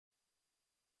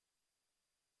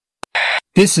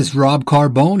This is Rob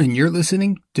Carbone, and you're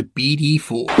listening to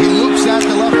BD4. He loops out to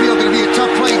left field. Going to be a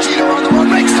tough play. Jeter on the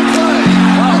run, makes the play.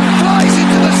 And flies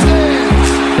into the stands.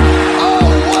 Oh,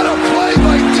 what a play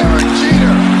by Derek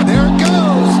Jeter. There it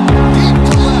goes. Deep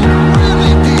to left.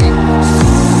 Really deep.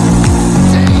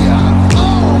 See ya.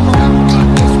 Oh, my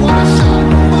goodness. What a shot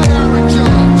by Aaron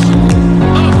Judge.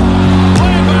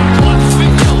 Way back left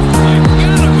field. You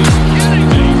gotta be kidding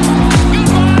me.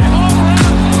 Goodbye, home run.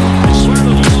 I swear to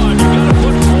the Lord, you gotta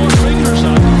put four fingers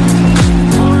up.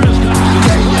 Flores comes to the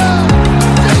plate.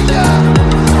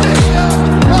 See ya.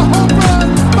 A home run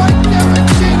by Derek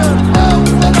Jeter. Oh,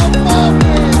 what a ball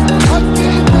game. A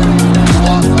game-winning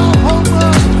walk-off home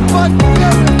run by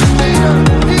Derek Jeter.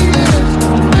 He is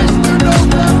Mr.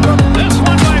 November. This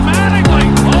one by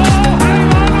Mattingly. Oh, hang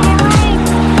on to the roof.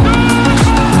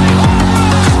 Goodbye, home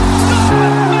run.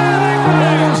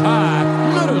 That is high.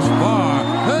 That is far.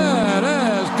 That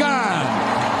is gone.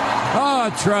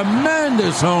 A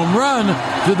tremendous home run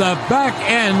to the back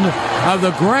end of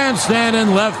the grandstand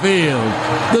in left field.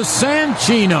 The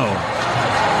Sanchino.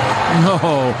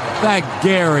 Oh, that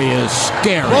Gary is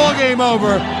scary. Ball game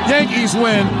over. Yankees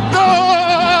win.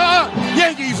 Ah!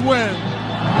 Yankees win.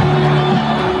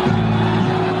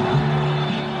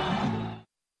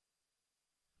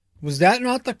 Was that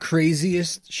not the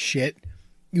craziest shit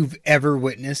you've ever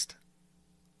witnessed?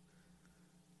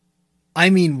 I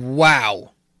mean,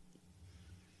 wow.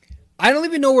 I don't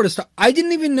even know where to start. I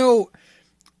didn't even know.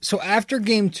 So after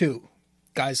game 2,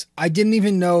 guys, I didn't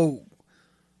even know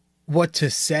what to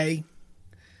say.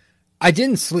 I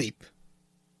didn't sleep.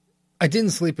 I didn't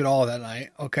sleep at all that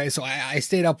night. Okay, so I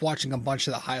stayed up watching a bunch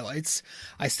of the highlights.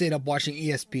 I stayed up watching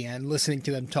ESPN, listening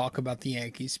to them talk about the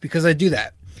Yankees, because I do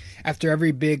that. After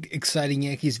every big, exciting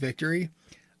Yankees victory,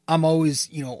 I'm always,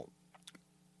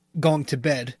 going to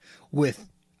bed with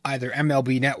either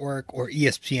MLB Network or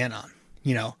ESPN on,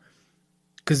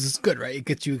 because it's good, right? It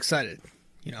gets you excited,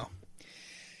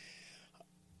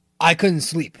 I couldn't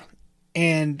sleep.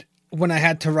 And when I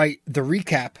had to write the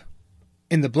recap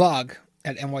in the blog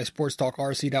at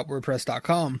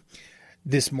nysportstalkrc.wordpress.com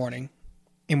this morning,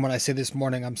 and when I say this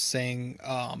morning, I'm saying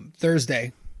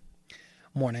Thursday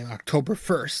morning, October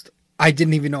 1st, I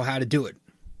didn't even know how to do it.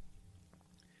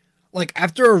 Like,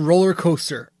 after a roller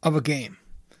coaster of a game,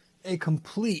 a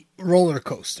complete roller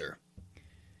coaster,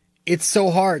 it's so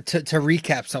hard to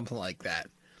recap something like that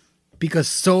because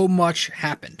so much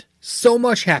happened. So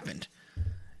much happened.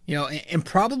 And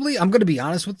probably, I'm going to be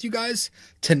honest with you guys,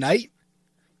 tonight,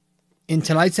 in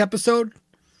tonight's episode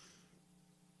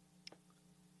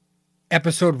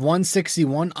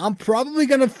 161, I'm probably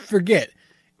going to forget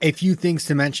a few things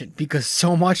to mention because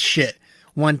so much shit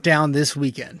went down this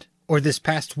weekend or this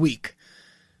past week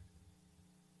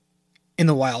in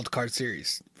the Wild Card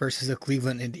Series versus the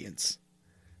Cleveland Indians.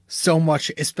 So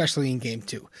much, especially in game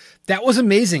 2. That was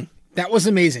amazing. That was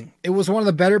amazing. It was one of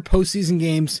the better postseason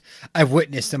games I've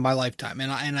witnessed in my lifetime.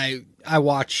 And I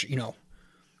watch,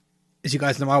 as you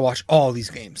guys know, I watch all these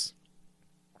games.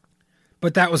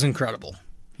 But that was incredible.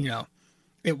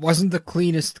 It wasn't the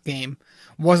cleanest game.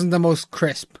 Wasn't the most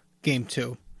crisp game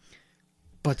 2.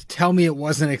 But to tell me it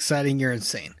wasn't exciting, you're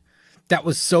insane. That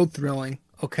was so thrilling,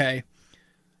 okay?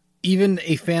 Even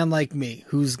a fan like me,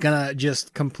 who's gonna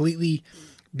just completely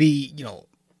be,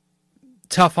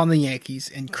 tough on the Yankees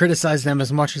and criticize them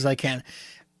as much as I can,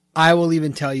 I will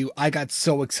even tell you, I got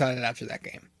so excited after that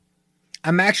game.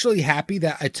 I'm actually happy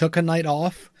that I took a night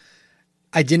off.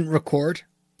 I didn't record.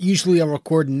 Usually I'll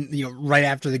record, right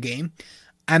after the game.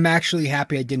 I'm actually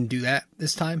happy I didn't do that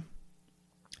this time.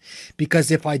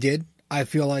 Because if I did, I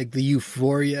feel like the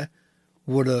euphoria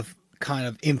would have kind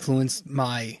of influenced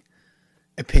my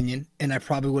opinion. And I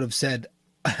probably would have said,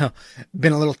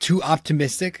 been a little too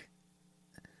optimistic.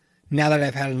 Now that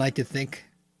I've had a night to think,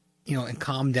 and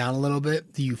calm down a little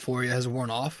bit, the euphoria has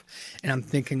worn off. And I'm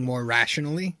thinking more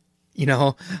rationally.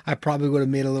 I probably would have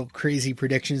made a little crazy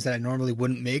predictions that I normally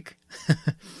wouldn't make.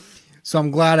 So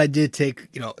I'm glad I did take,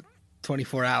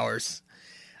 24 hours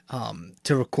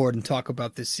to record and talk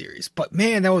about this series. But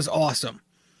man, that was awesome.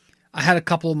 I had a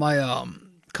couple of my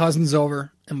cousins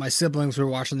over, and my siblings were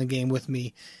watching the game with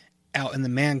me out in the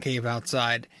man cave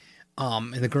outside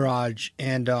in the garage.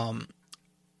 And,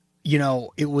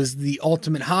 it was the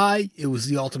ultimate high. It was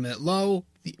the ultimate low.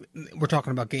 We're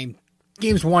talking about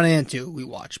games 1 and 2 we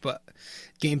watched, but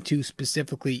game 2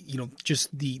 specifically,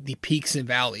 just the peaks and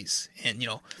valleys. And,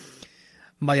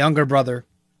 my younger brother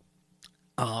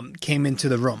came into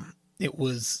the room. It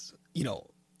was,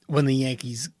 when the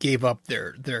Yankees gave up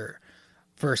their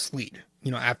first lead,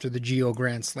 after the Gio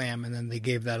Grand Slam, and then they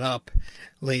gave that up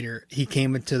later. He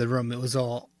came into the room. It was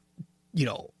all,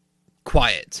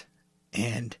 quiet.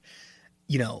 And,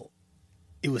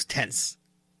 it was tense.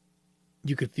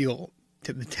 You could feel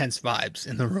the tense vibes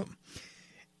in the room.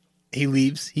 He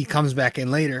leaves. He comes back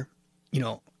in later,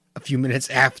 a few minutes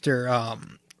after,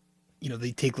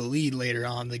 they take the lead later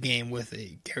on in the game with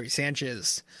a Gary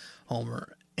Sanchez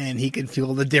homer. And he could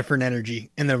feel the different energy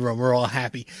in the room. We're all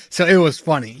happy. So it was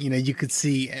funny. You could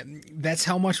see, and that's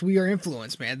how much we are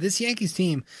influenced, man. This Yankees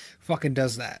team fucking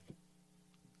does that.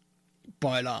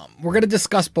 But we're going to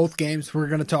discuss both games. We're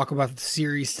going to talk about the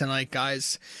series tonight,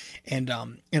 guys. And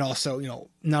also,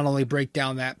 not only break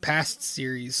down that past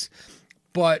series,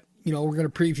 but, we're going to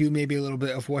preview maybe a little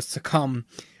bit of what's to come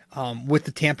with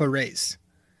the Tampa Rays,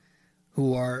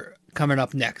 who are coming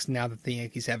up next now that the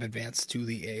Yankees have advanced to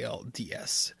the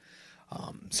ALDS.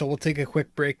 So we'll take a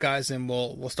quick break, guys, and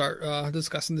we'll start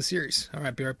discussing the series. All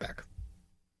right, be right back.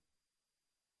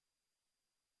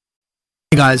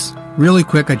 Hey guys, really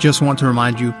quick, I just want to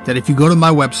remind you that if you go to my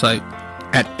website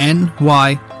at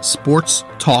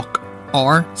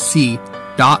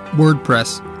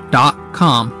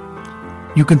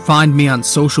nysportstalkrc.wordpress.com, you can find me on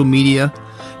social media.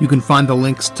 You can find the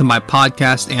links to my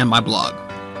podcast and my blog.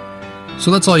 So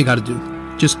that's all you got to do.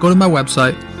 Just go to my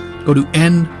website, go to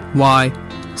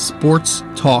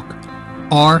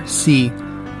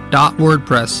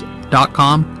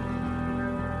nysportstalkrc.wordpress.com,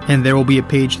 and there will be a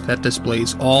page that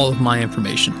displays all of my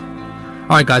information.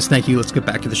 All right, guys, thank you. Let's get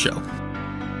back to the show.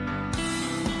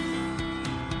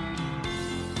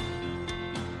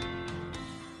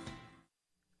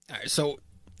 All right, so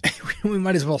we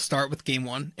might as well start with game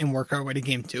one and work our way to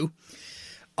game two.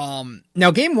 Now,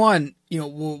 game one,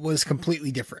 was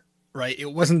completely different, right?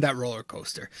 It wasn't that roller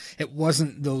coaster. It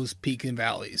wasn't those peaks and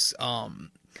valleys.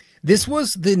 This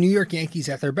was the New York Yankees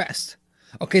at their best.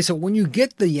 Okay, so when you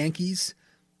get the Yankees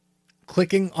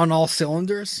clicking on all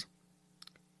cylinders,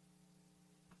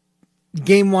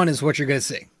 game one is what you're going to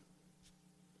see.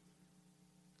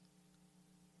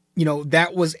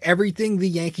 That was everything the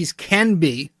Yankees can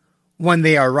be when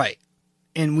they are right.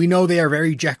 And we know they are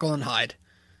very Jekyll and Hyde,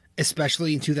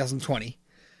 especially in 2020.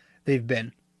 They've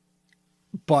been.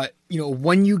 But,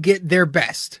 when you get their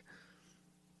best,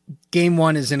 game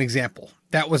one is an example.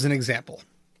 That was an example.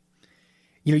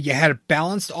 You had a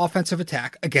balanced offensive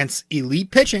attack against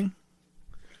elite pitching.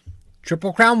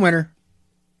 Triple Crown winner,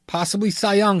 possibly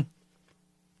Cy Young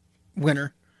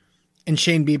winner, and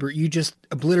Shane Bieber. You just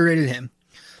obliterated him.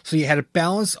 So you had a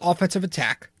balanced offensive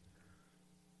attack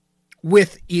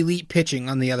with elite pitching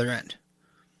on the other end.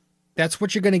 That's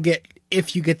what you're going to get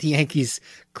if you get the Yankees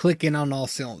clicking on all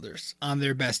cylinders on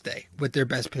their best day with their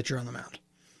best pitcher on the mound.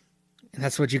 And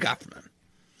that's what you got from them.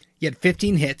 You had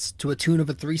 15 hits to a tune of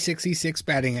a .366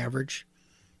 batting average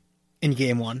in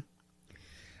game one.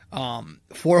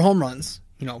 4 home runs,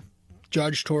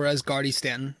 Judge, Torres, Gardy,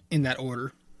 Stanton, in that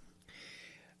order.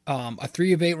 A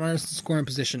 3 of 8 runners in scoring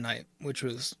position night, which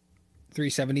was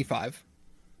 .375.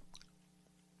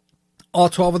 All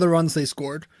 12 of the runs they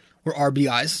scored were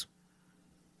RBIs.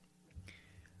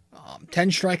 10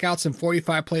 strikeouts and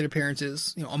 45 plate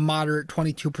appearances, a moderate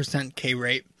 22% K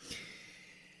rate.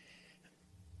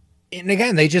 And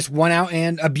again, they just went out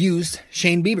and abused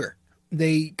Shane Bieber.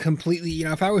 They completely,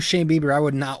 if I was Shane Bieber, I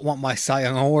would not want my Cy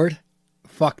Young award.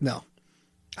 Fuck no.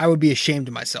 I would be ashamed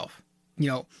of myself.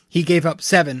 He gave up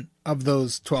 7 of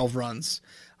those 12 runs,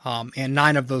 and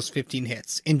 9 of those 15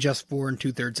 hits in just 4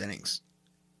 2/3 innings.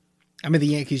 I mean, the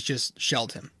Yankees just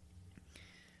shelled him.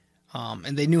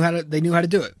 And they knew how to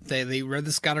do it. They read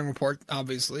the scouting report,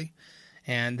 obviously,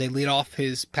 and they lead off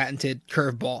his patented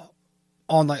curveball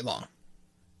all night long.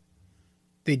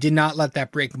 They did not let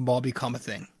that breaking ball become a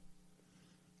thing.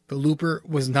 The looper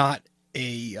was not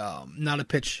a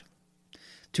pitch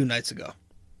 2 nights ago.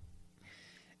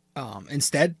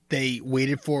 Instead, they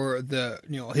waited for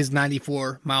his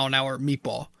 94-mile-an-hour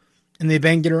meatball, and they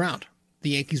banged it around.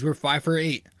 The Yankees were 5 for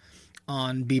 8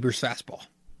 on Bieber's fastball.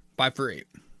 5 for 8.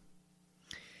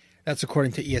 That's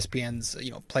according to ESPN's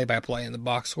play-by-play in the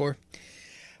box score.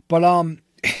 But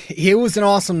it was an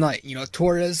awesome night.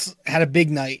 Torres had a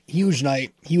big night, huge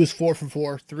night. He was 4 for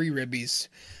 4, 3 ribbies.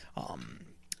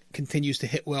 Continues to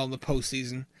hit well in the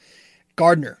postseason.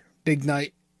 Gardner, big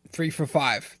night, 3 for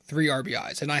 5, 3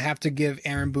 RBIs. And I have to give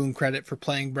Aaron Boone credit for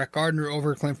playing Brett Gardner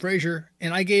over Clint Frazier,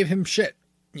 and I gave him shit.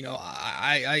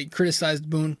 I criticized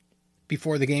Boone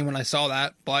before the game when I saw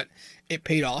that, but it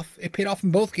paid off. It paid off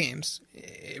in both games.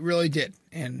 It really did.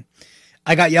 And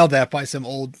I got yelled at by some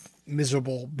old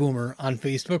miserable boomer on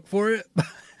Facebook for it.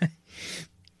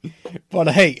 But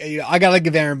hey, I got to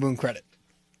give Aaron Boone credit.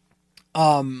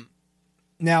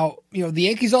 Now, the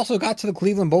Yankees also got to the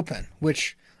Cleveland bullpen,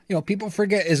 which, people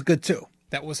forget is good too.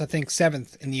 That was, I think,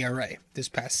 7th in the ERA this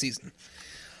past season.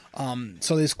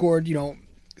 So they scored,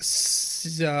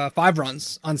 5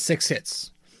 runs on 6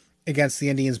 hits against the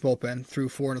Indians bullpen through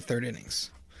 4 1/3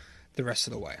 innings the rest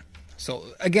of the way.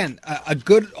 So again, a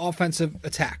good offensive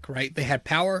attack, right? They had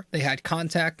power, they had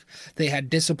contact, they had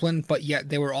discipline, but yet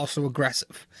they were also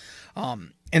aggressive.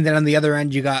 And then on the other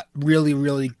end, you got really,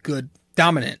 really good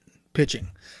dominant pitching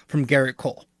from Garrett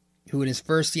Cole, who in his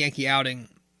first Yankee outing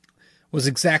was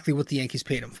exactly what the Yankees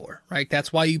paid him for, right?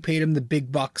 That's why you paid him the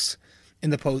big bucks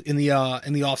in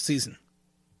the off season,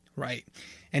 right?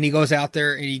 And he goes out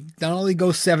there and he not only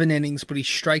goes 7 innings, but he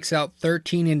strikes out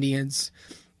 13 Indians,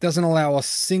 doesn't allow a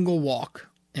single walk,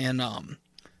 and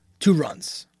 2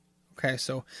 runs. Okay,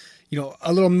 so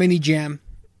a little mini jam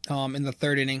in the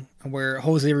 3rd inning where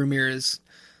Jose Ramirez,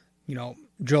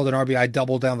 drilled an RBI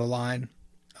double down the line,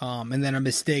 and then a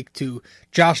mistake to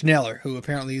Josh Naylor, who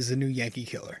apparently is the new Yankee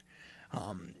killer.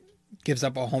 Gives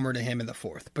up a homer to him in the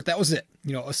 4th. But that was it.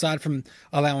 Aside from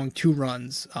allowing 2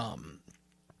 runs,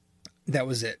 that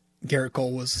was it. Garrett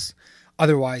Cole was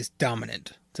otherwise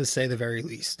dominant, to say the very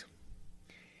least.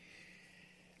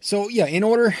 So, yeah, in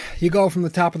order, you go from the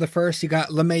top of the 1st. You got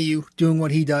LeMahieu doing what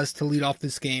he does to lead off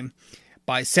this game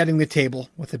by setting the table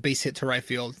with a base hit to right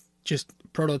field. Just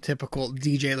prototypical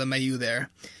DJ LeMahieu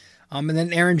there. And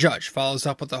then Aaron Judge follows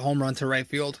up with a home run to right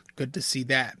field. Good to see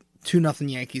that. 2-0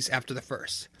 Yankees after the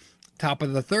 1st. Top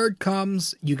of the 3rd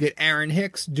comes, you get Aaron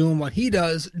Hicks doing what he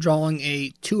does, drawing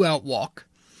a 2-out walk.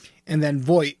 And then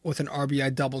Voit with an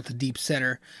RBI double to deep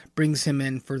center brings him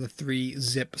in for the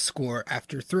 3-zip score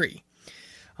after 3.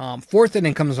 4th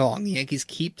inning comes along. The Yankees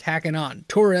keep tacking on.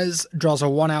 Torres draws a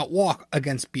 1-out walk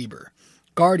against Bieber.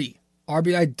 Gardy,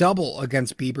 RBI double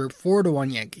against Bieber,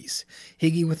 4-1 Yankees.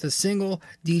 Higgy with a single.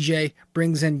 DJ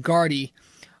brings in Gardy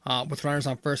with runners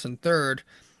on 1st and 3rd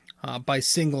by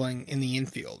singling in the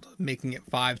infield, making it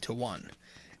 5-1.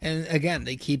 And again,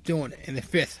 they keep doing it. In the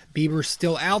 5th, Bieber's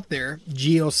still out there.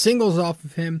 Gio singles off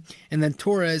of him, and then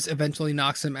Torres eventually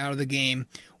knocks him out of the game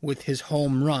with his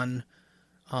home run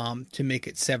to make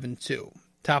it 7-2.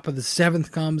 Top of the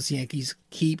 7th comes, the Yankees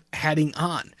keep heading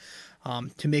on.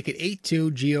 To make it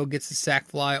 8-2, Gio gets the sac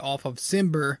fly off of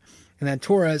Simber, and then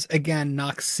Torres again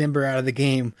knocks Simber out of the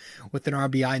game with an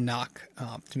RBI knock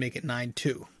to make it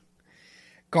 9-2.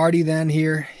 Gardy then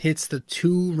here hits the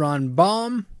 2-run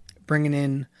bomb, bringing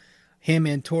in him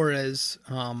and Torres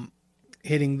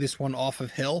hitting this one off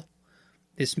of Hill.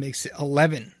 This makes it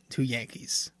 11-2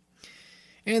 Yankees.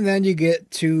 And then you get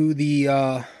to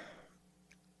the,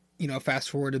 fast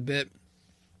forward a bit.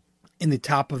 In the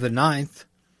top of the 9th,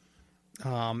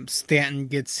 Stanton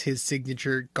gets his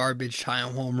signature garbage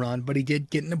time home run, but he did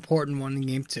get an important one in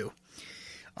game 2.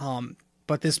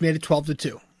 But this made it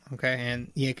 12-2. Okay, and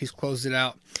the Yankees closed it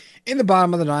out in the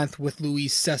bottom of the 9th with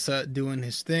Luis Cessa doing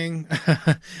his thing,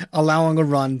 allowing a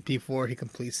run before he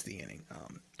completes the inning.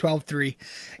 12-3,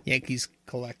 Yankees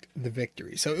collect the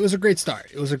victory. So it was a great start.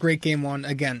 It was a great game 1.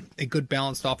 Again, a good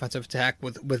balanced offensive attack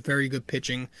with very good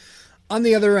pitching on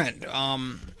the other end.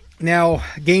 Now,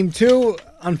 game 2,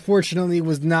 unfortunately,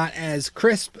 was not as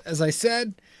crisp as I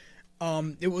said.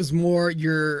 It was more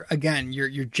your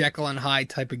Jekyll and Hyde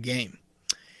type of game,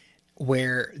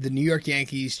 where the New York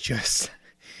Yankees just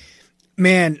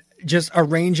a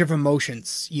range of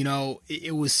emotions.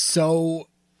 It was so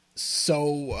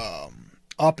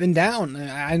up and down.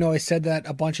 I know I said that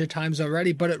a bunch of times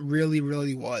already, but it really,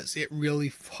 really was. It really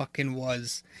fucking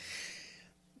was.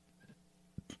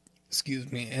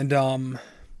 Excuse me. And, I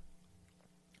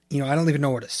don't even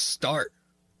know where to start.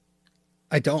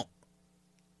 I don't.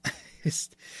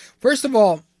 First of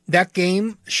all, that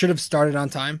game should have started on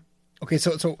time. Okay,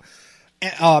 so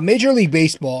Major League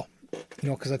Baseball,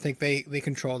 because I think they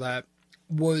control that,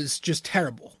 was just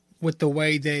terrible with the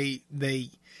way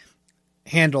they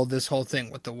handled this whole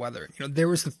thing with the weather. There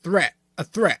was a threat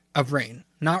of rain,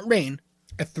 not rain,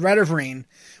 a threat of rain,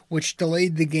 which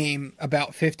delayed the game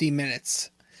about 50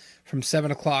 minutes from 7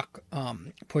 o'clock,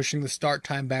 pushing the start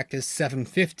time back to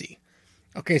 7:50.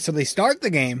 Okay, so they start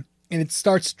the game, and it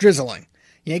starts drizzling.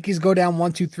 Yankees go down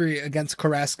 1-2-3 against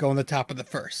Carrasco in the top of the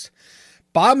 1st.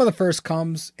 Bottom of the 1st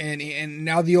comes, and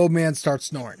now the old man starts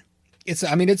snoring. It's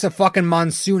a fucking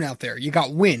monsoon out there. You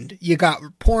got wind. You got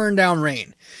pouring down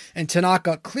rain. And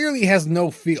Tanaka clearly has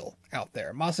no feel out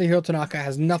there. Masahiro Tanaka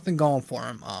has nothing going for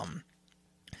him.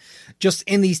 Just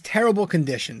in these terrible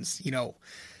conditions,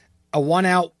 a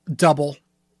 1-out double,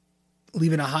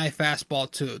 leaving a high fastball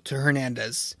to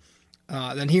Hernandez.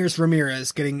 Then here's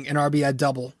Ramirez getting an RBI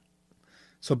double.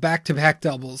 So back-to-back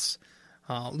doubles.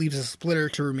 Leaves a splitter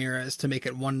to Ramirez to make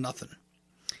it 1-0.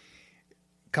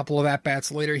 Couple of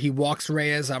at-bats later, he walks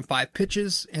Reyes on 5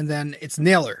 pitches, and then it's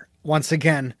Naylor, once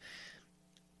again,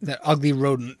 that ugly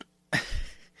rodent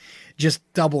just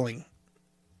doubling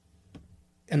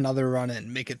another run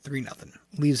in, make it 3-0.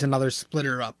 Leaves another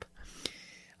splitter up.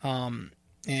 And,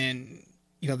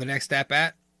 the next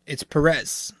at-bat, it's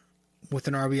Perez with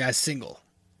an RBI single.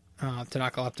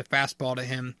 Tanaka left a fastball to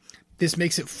him. This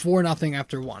makes it 4-0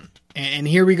 after 1. And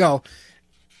here we go.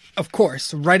 Of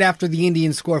course, right after the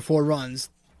Indians score 4 runs,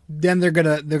 then they're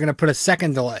gonna put a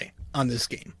second delay on this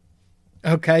game.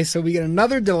 Okay, so we get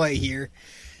another delay here.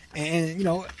 And,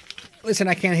 listen,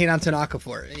 I can't hate on Tanaka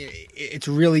for it. It's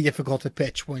really difficult to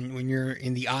pitch when you're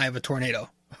in the eye of a tornado.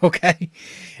 Okay?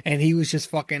 And he was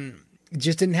just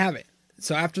didn't have it.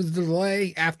 So after the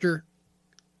delay, after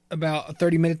about a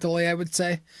 30-minute delay, I would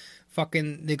say,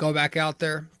 they go back out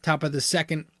there, top of the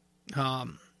second, top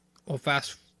of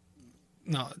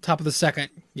the second,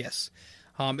 yes.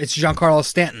 It's Giancarlo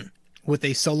Stanton with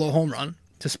a solo home run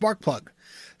to spark plug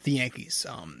the Yankees.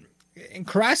 And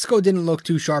Carrasco didn't look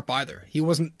too sharp either. He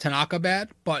wasn't Tanaka bad,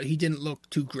 but he didn't look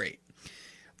too great.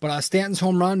 But Stanton's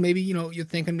home run, maybe, you're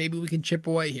thinking maybe we can chip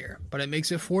away here. But it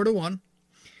makes it 4-1.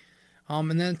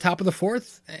 And then top of the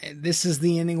fourth, this is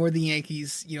the inning where the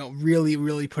Yankees, really,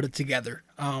 really put it together.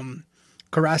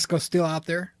 Carrasco's still out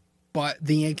there, but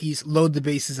the Yankees load the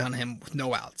bases on him with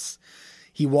no outs.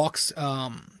 He walks,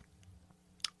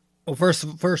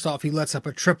 first off, he lets up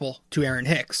a triple to Aaron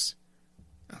Hicks.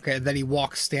 Okay, then he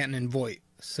walks Stanton and Voit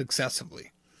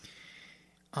successively.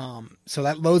 So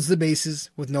that loads the bases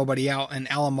with nobody out, and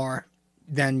Alomar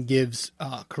then gives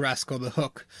Carrasco the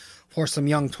hook for some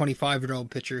young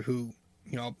 25-year-old pitcher who,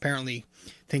 apparently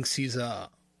thinks he's that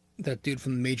dude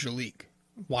from the Major League.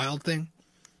 Wild Thing.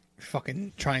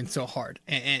 Fucking trying so hard.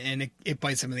 And it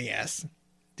bites him in the ass.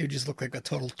 Dude just looked like a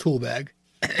total tool bag.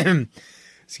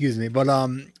 Excuse me. But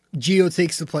Gio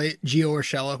takes the plate. Gio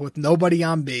Urshela with nobody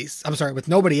on base. I'm sorry, with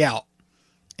nobody out.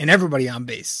 And everybody on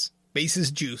base.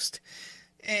 Bases juiced.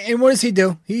 And what does he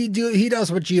do? He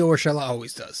does what Gio Urshela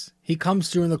always does. He comes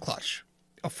through in the clutch.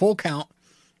 A full count.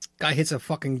 Guy hits a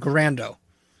fucking grando.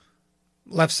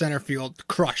 Left center field.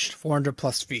 Crushed. 400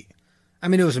 plus feet. I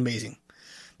mean, it was amazing.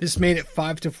 This made it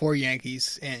 5-4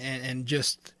 Yankees. And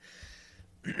just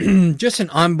an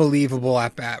unbelievable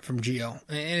at-bat from Gio.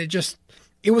 And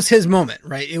it was his moment,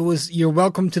 right? It was your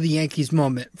welcome to the Yankees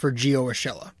moment for Gio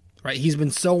Urshela, right? He's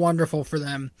been so wonderful for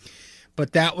them.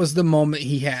 But that was the moment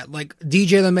he had. Like,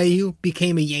 DJ LeMahieu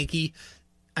became a Yankee.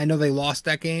 I know they lost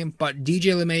that game, but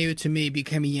DJ LeMahieu, to me,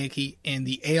 became a Yankee in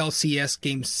the ALCS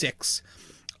Game 6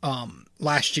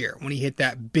 last year when he hit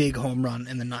that big home run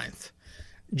in the 9th.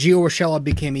 Gio Urshela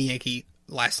became a Yankee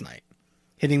last night.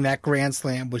 Hitting that grand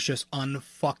slam was just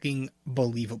unfucking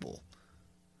believable.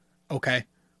 Okay?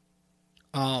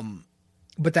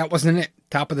 But that wasn't it.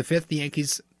 Top of the 5th, the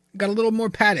Yankees got a little more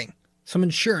padding. Some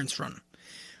insurance run.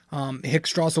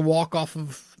 Hicks draws a walk off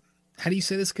of, how do you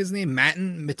say this kid's name?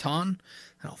 Maton?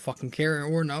 I don't fucking care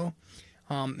or no.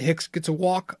 Hicks gets a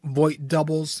walk. Voit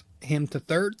doubles him to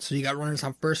third. So you got runners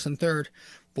on first and third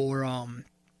for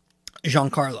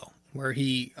Giancarlo, where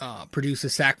he produced a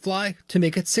sac fly to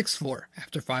make it 6-4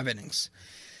 after 5 innings.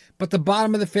 But the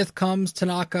bottom of the 5th comes.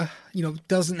 Tanaka,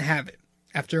 doesn't have it.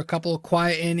 After a couple of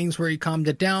quiet innings where he calmed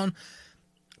it down,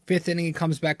 5th inning he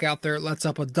comes back out there, lets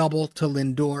up a double to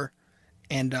Lindor.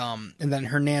 And then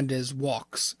Hernandez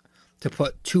walks to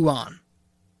put 2 on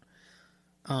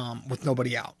with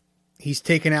nobody out. He's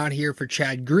taken out here for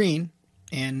Chad Green.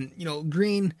 And,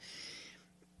 Green,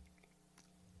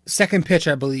 second pitch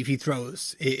I believe he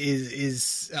throws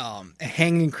is a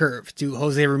hanging curve to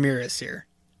Jose Ramirez here.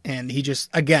 And he just,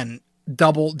 again,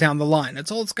 double down the line.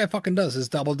 That's all this guy fucking does is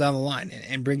double down the line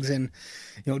and brings in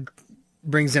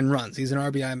runs. He's an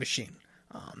RBI machine.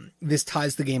 This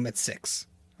ties the game at 6.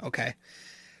 Okay.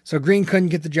 So Green couldn't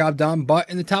get the job done, but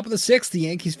in the top of the 6th, the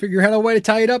Yankees figure out a way to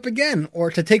tie it up again,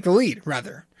 or to take the lead,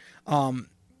 rather.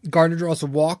 Gardner draws a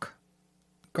walk.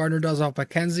 Gardner does off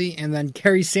McKenzie, and then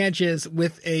Gary Sanchez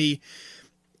with a,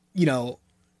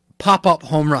 pop-up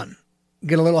home run.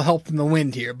 Get a little help from the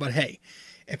wind here, but hey,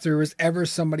 if there was ever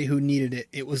somebody who needed it,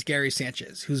 it was Gary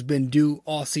Sanchez, who's been due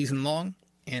all season long,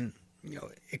 and,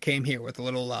 it came here with a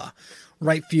little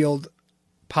right field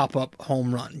pop-up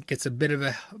home run. Gets a bit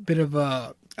of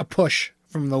a push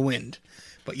from the wind.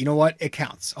 But you know what? It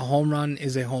counts. A home run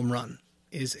is a home run.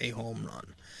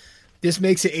 This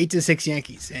makes it 8-6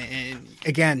 Yankees. And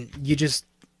again,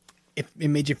 it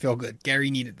made you feel good.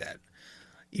 Gary needed that.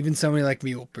 Even somebody like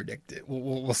me will predict it.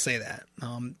 We'll say that.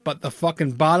 But the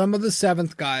fucking bottom of the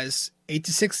 7th, guys,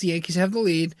 8-6, the Yankees have the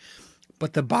lead.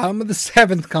 But the bottom of the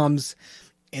 7th comes,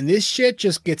 and this shit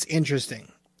just gets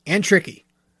interesting and tricky.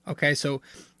 Okay, so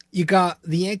you got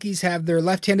the Yankees have their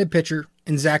left-handed pitcher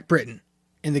in Zach Britton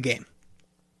in the game.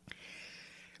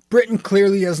 Britton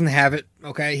clearly doesn't have it.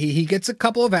 Okay, he gets a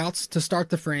couple of outs to start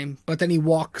the frame, but then he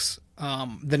walks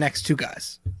the next two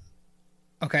guys.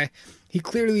 Okay, he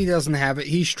clearly doesn't have it.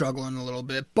 He's struggling a little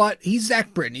bit, but he's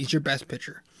Zach Britton. He's your best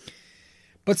pitcher.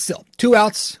 But still, 2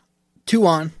 outs, 2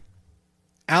 on.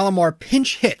 Alomar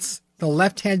pinch hits the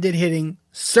left-handed hitting,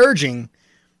 surging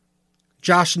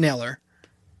Josh Naylor,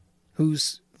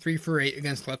 who's 3 for 8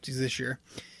 against lefties this year.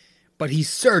 But he's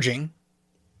surging.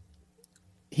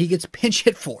 He gets pinch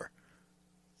hit for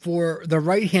the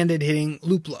right-handed hitting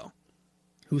Luplow,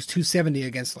 who's 270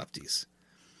 against lefties.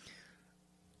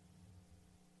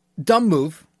 Dumb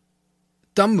move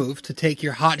to take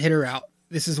your hot hitter out.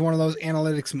 This is one of those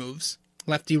analytics moves,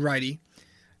 lefty-righty.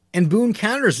 And Boone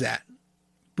counters that.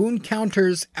 Boone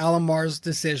counters Alomar's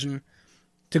decision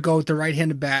to go with the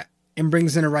right-handed bat and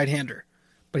brings in a right-hander.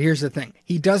 But here's the thing.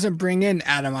 He doesn't bring in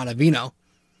Adam Ottavino.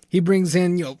 He brings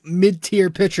in, mid-tier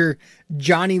pitcher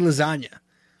Johnny Lasagna.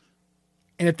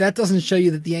 And if that doesn't show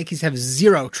you that the Yankees have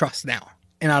zero trust now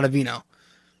in Ottavino,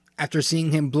 after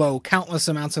seeing him blow countless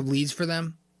amounts of leads for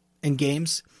them in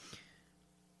games,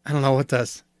 I don't know what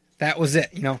does. That was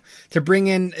it, to bring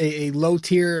in a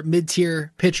low-tier,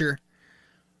 mid-tier pitcher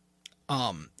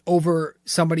over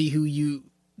somebody who you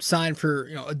signed for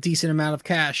a decent amount of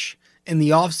cash in the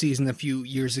offseason a few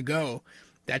years ago.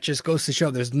 That just goes to show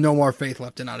there's no more faith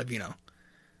left in Ottavino.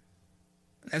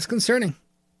 That's concerning.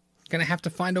 Going to have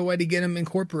to find a way to get him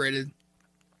incorporated.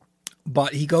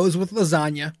 But he goes with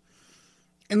Lasagna.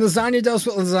 And Lasagna does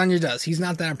what Lasagna does. He's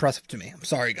not that impressive to me. I'm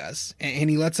sorry, guys. And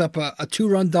he lets up a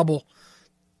 2-run double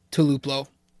to Luplow.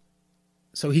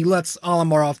 So he lets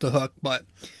Alomar off the hook, but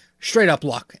straight up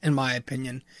luck, in my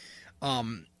opinion.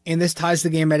 And this ties the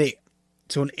game at 8.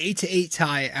 So an 8-8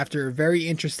 tie after a very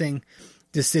interesting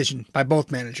decision by both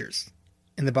managers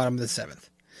in the bottom of the 7th.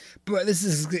 But this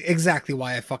is exactly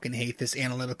why I fucking hate this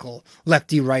analytical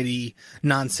lefty-righty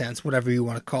nonsense, whatever you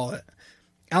want to call it.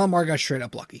 Alomar got straight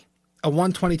up lucky. A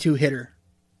 122 hitter,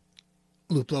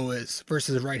 Luplow is,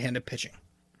 versus right-handed pitching.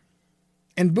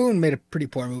 And Boone made a pretty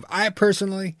poor move. I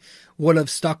personally would have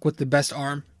stuck with the best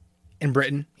arm in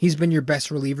Britton. He's been your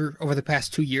best reliever over the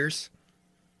past 2 years.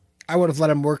 I would have let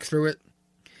him work through it.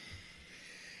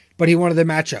 But he wanted the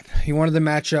matchup. He wanted the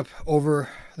matchup over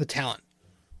the talent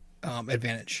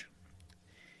advantage.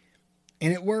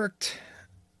 And it worked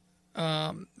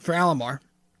for Alomar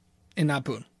and not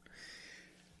Boone.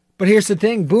 But here's the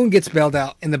thing. Boone gets bailed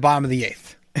out in the bottom of the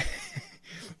 8th.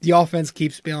 The offense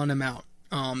keeps bailing him out.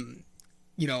 The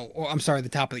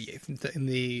top of the 8th. In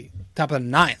the top of the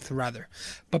 9th, rather.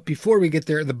 But before we get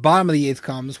there, the bottom of the 8th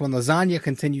comes when Lasagna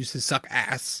continues to suck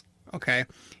ass. Okay?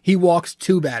 He walks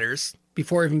 2 batters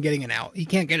before even getting an out. He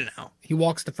can't get an out. He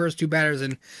walks the first 2 batters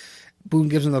and Boone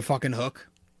gives him the fucking hook.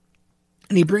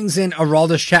 And he brings in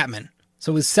Aroldis Chapman.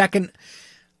 So his second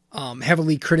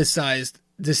heavily criticized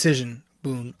decision,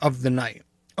 Boone, of the night.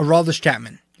 Aroldis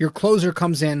Chapman. Your closer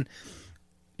comes in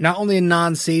not only a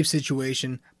non-save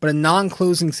situation, but a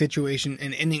non-closing situation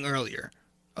an inning earlier.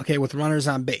 Okay, with runners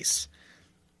on base.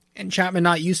 And Chapman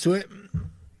not used to it.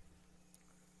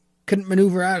 Couldn't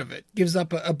maneuver out of it. Gives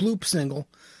up a bloop single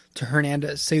to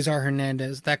Hernandez, Cesar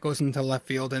Hernandez. That goes into left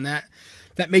field, and that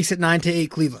makes it 9-8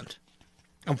 Cleveland,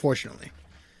 unfortunately.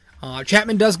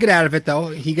 Chapman does get out of it, though.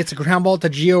 He gets a ground ball to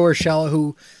Gio Urshela,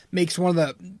 who makes one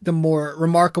of the more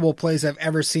remarkable plays I've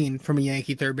ever seen from a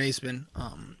Yankee third baseman.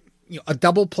 A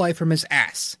double play from his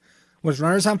ass. With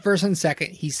runners on first and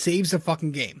second, he saves the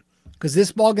fucking game. Because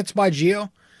this ball gets by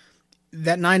Gio,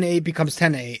 that 9-8 becomes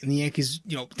 10-8, and the Yankees,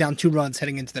 down 2 runs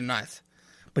heading into the 9th.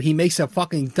 But he makes a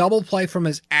fucking double play from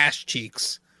his ass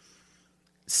cheeks.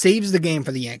 Saves the game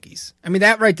for the Yankees. I mean,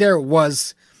 that right there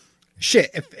was shit.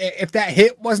 If that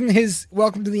hit wasn't his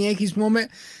welcome to the Yankees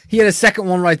moment, he had a second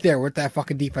one right there with that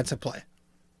fucking defensive play.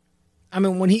 I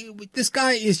mean, this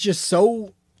guy is just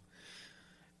so...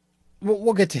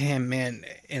 We'll get to him, man,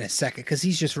 in a second, because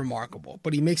he's just remarkable.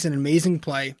 But he makes an amazing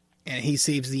play, and he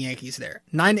saves the Yankees there.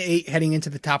 9-8 heading into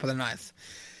the top of the 9th.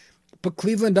 But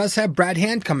Cleveland does have Brad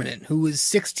Hand coming in, who is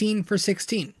 16 for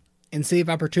 16 in save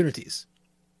opportunities.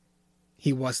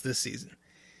 He was this season.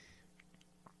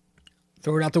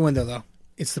 Throw it out the window, though.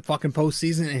 It's the fucking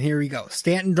postseason, and here we go.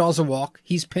 Stanton draws a walk.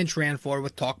 He's pinch ran for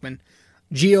with Tauchman.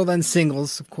 Gio then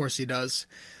singles. Of course he does.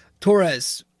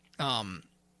 Torres,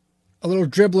 a little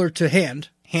dribbler to Hand.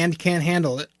 Hand can't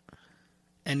handle it.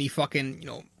 And he fucking,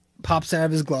 pops out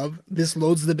of his glove. This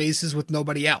loads the bases with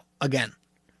nobody out. Again.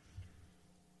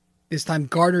 This time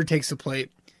Gardner takes the plate.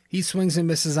 He swings and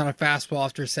misses on a fastball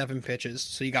after 7 pitches.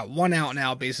 So you got 1 out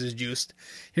now, bases juiced.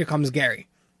 Here comes Gary.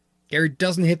 Gary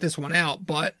doesn't hit this one out,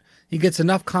 but he gets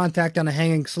enough contact on a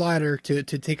hanging slider to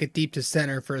take it deep to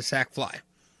center for a sac fly.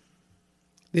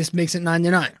 This makes it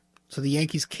 9-9. So the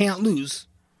Yankees can't lose.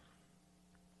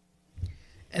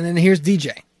 And then here's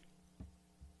DJ.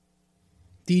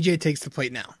 DJ takes the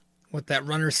plate now. With that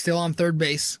runner still on third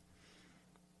base.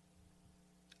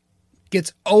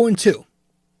 Gets 0-2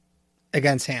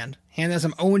 against Hand. Hand has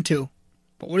him 0-2.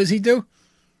 But what does he do?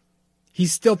 He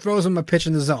still throws him a pitch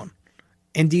in the zone.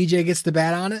 And DJ gets the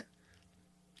bat on it.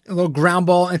 A little ground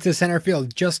ball into center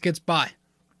field. Just gets by.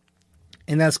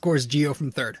 And that scores Gio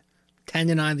from third.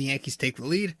 10-9, the Yankees take the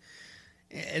lead.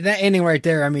 That inning right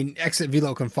there, I mean, exit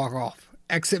velo can fuck off.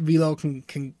 Exit velo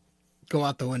can go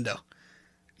out the window.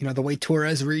 You know, the way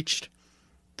Torres reached,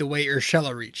 the way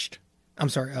Urshela reached. I'm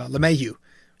sorry, LeMahieu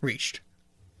reached.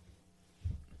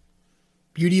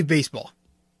 Beauty of baseball.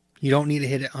 You don't need to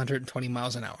hit it 120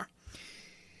 miles an hour.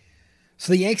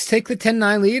 So the Yanks take the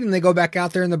 10-9 lead, and they go back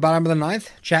out there in the bottom of the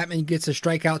ninth. Chapman gets a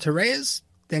strikeout to Reyes,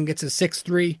 then gets a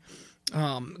 6-3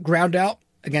 ground out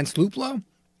against Luplow,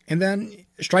 and then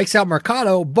strikes out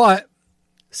Mercado, but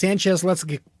Sanchez lets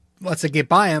it get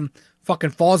by him, fucking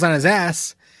falls on his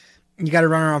ass. You got to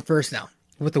run around first now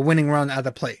with the winning run at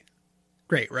the plate.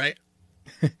 Great, right?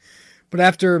 But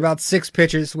after about 6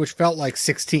 pitches, which felt like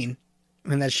 16,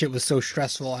 and that shit was so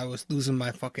stressful, I was losing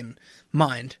my fucking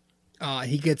mind.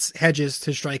 He gets Hedges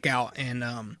to strike out, and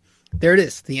there it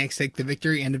is. The Yanks take the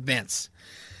victory and advance.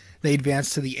 They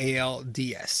advance to the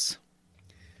ALDS.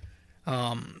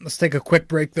 Let's take a quick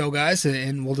break, though, guys,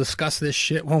 and we'll discuss this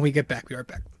shit when we get back. Be right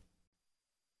back.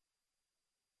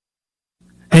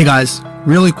 Hey, guys.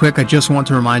 Really quick, I just want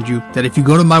to remind you that if you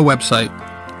go to my website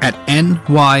at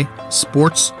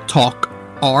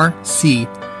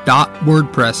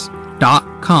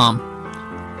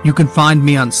nysportstalkrc.wordpress.com, you can find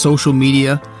me on social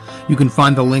media. You can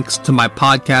find the links to my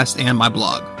podcast and my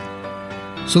blog.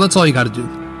 So that's all you got to do.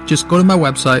 Just go to my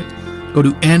website, go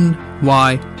to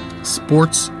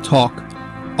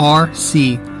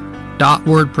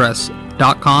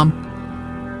nysportstalkrc.wordpress.com,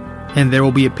 and there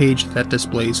will be a page that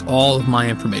displays all of my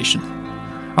information.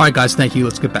 All right, guys, thank you.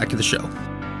 Let's get back to the show.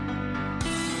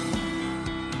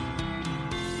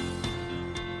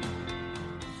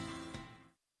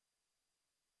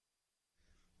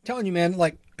 Telling you, man,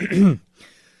 like...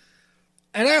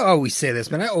 And I always say this,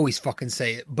 man. I always fucking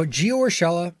say it. But Gio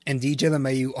Urshela and DJ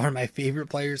LeMahieu are my favorite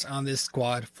players on this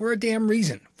squad for a damn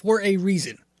reason. For a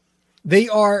reason. They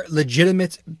are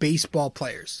legitimate baseball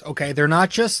players, okay? They're not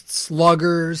just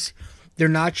sluggers. They're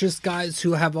not just guys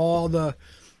who have all the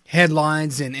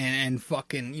headlines and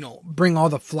fucking, you know, bring all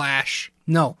the flash.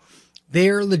 No.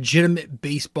 They're legitimate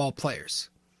baseball players.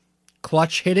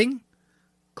 Clutch hitting,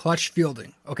 clutch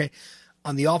fielding, okay?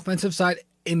 On the offensive side,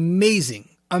 amazing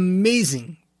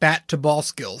bat-to-ball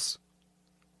skills.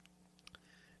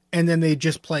 And then they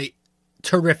just play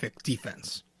terrific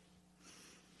defense.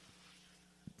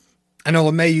 I know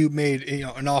LeMahieu made, you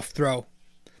know, an off throw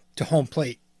to home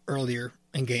plate earlier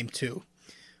in game 2.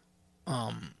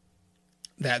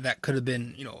 That could have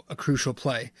been, you know, a crucial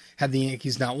play had the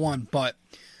Yankees not won. But,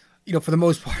 you know, for the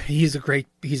most part, he's a great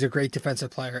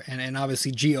defensive player. And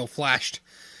obviously Gio flashed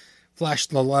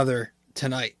the leather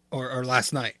tonight or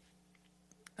last night.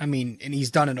 I mean, and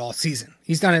he's done it all season.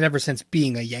 He's done it ever since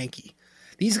being a Yankee.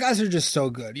 These guys are just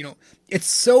so good. You know, it's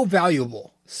so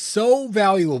valuable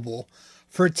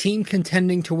for a team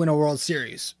contending to win a World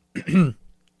Series to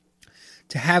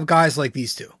have guys like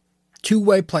these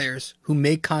two-way players who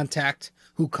make contact,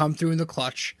 who come through in the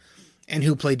clutch, and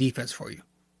who play defense for you.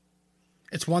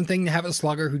 It's one thing to have a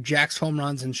slugger who jacks home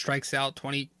runs and strikes out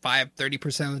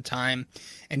 25-30% of the time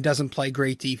and doesn't play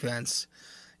great defense.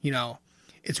 You know,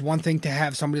 it's one thing to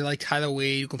have somebody like Tyler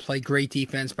Wade who can play great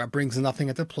defense but brings nothing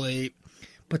at the plate.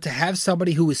 But to have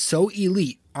somebody who is so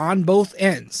elite on both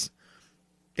ends,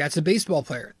 that's a baseball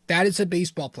player. That is a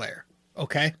baseball player.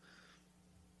 Okay?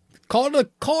 Call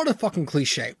it a fucking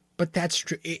cliche, but that's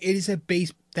true.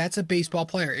 That's a baseball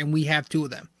player, and we have 2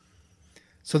 of them.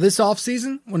 So this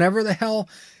offseason, whenever the hell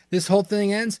this whole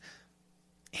thing ends,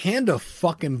 hand a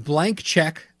fucking blank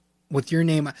check with your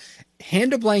name.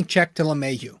 Hand a blank check to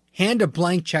LeMahieu. Hand a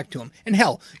blank check to him. And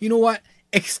hell, you know what?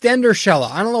 Extend Urshela.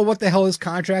 I don't know what the hell his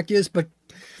contract is, but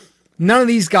none of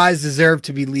these guys deserve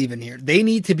to be leaving here. They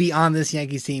need to be on this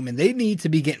Yankees team, and they need to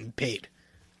be getting paid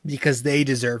because they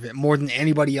deserve it more than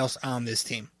anybody else on this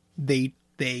team. They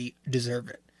deserve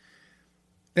it.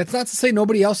 That's not to say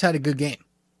nobody else had a good game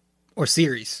or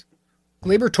series.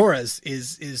 Gleyber Torres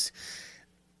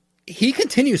he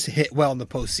continues to hit well in the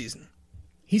postseason.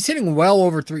 He's hitting well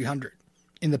over 300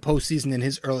 in the postseason in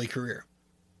his early career.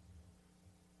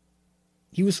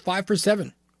 He was 5 for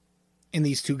 7 in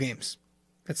these 2 games.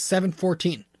 That's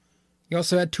 714. He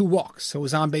also had 2 walks, so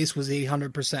his on base was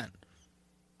 800%.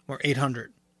 Or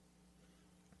 800.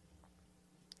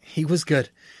 He was good.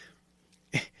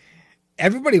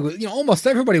 Everybody was, almost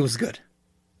everybody was good.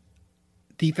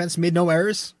 Defense made no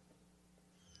errors.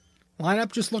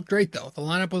 Lineup just looked great, though. The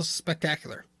lineup was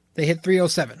spectacular. They hit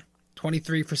 307,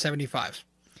 23 for 75.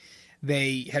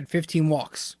 They had 15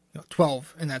 walks,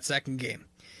 12 in that second game.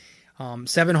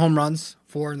 7 home runs,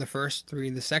 4 in the first, 3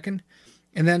 in the second,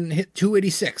 and then hit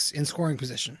 286 in scoring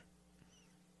position,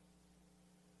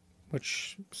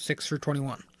 which 6 for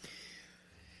 21.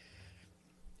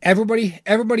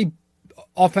 Everybody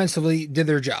offensively did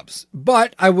their jobs.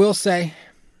 But I will say,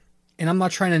 and I'm not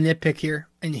trying to nitpick here,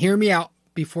 and hear me out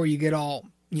before you get all,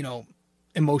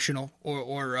 emotional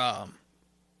or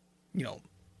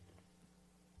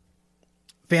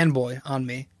fanboy on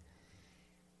me.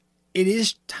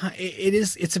 It's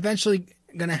eventually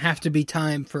going to have to be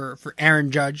time for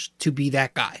Aaron Judge to be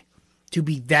that guy, to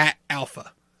be that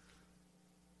alpha.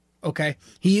 Okay?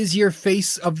 He is your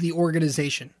face of the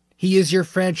organization. He is your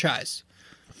franchise.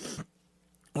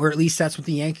 Or at least that's what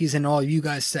the Yankees and all of you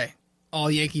guys say. All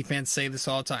Yankee fans say this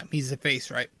all the time. He's the face,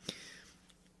 right?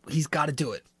 He's got to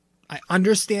do it. I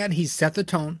understand he's set the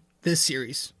tone this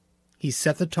series. He's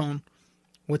set the tone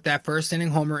with that first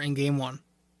inning homer in Game 1.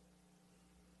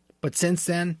 But since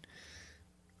then,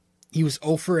 he was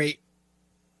 0 for 8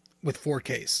 with 4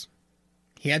 Ks.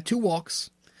 He had 2 walks,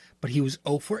 but he was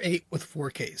 0 for 8 with 4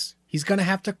 Ks. He's going to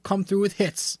have to come through with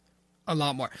hits a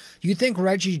lot more. You think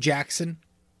Reggie Jackson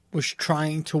was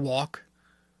trying to walk?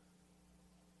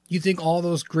 You think all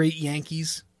those great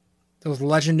Yankees, those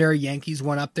legendary Yankees,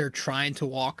 went up there trying to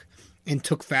walk and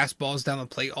took fastballs down the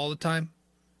plate all the time?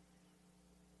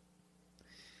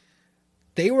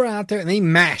 They were out there and they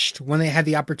mashed when they had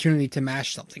the opportunity to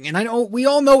mash something. And I know we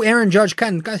all know Aaron Judge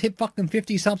got hit fucking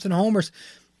 50-something homers.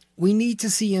 We need to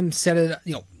see him set it,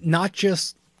 not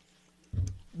just,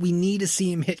 we need to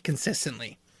see him hit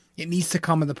consistently. It needs to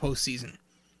come in the postseason.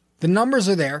 The numbers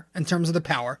are there in terms of the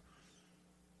power,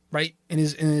 right, in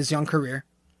his young career.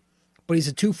 But he's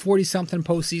a 240-something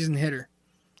postseason hitter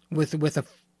with a,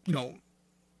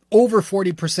 over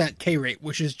 40% K rate,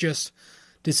 which is just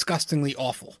disgustingly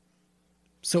awful.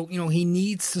 So, he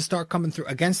needs to start coming through.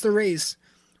 Against the Rays,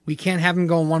 we can't have him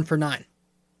going 1 for 9.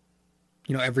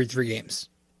 Every 3 games,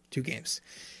 2 games.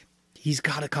 He's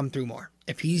got to come through more.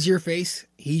 If he's your face,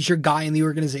 he's your guy in the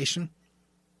organization,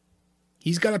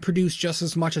 he's got to produce just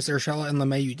as much as Urshela and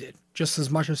LeMahieu did, just as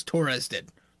much as Torres did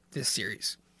this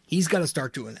series. He's got to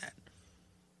start doing that.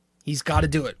 He's got to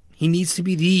do it. He needs to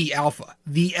be the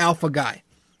alpha guy.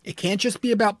 It can't just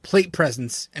be about plate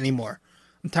presence anymore.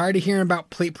 I'm tired of hearing about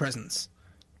plate presence.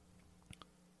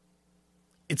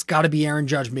 It's got to be Aaron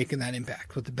Judge making that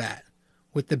impact with the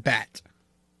bat.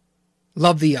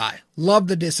 Love the eye. Love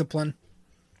the discipline.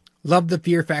 Love the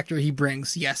fear factor he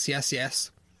brings. Yes, yes, yes.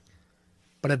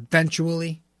 But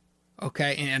eventually,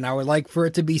 okay, and I would like for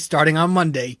it to be starting on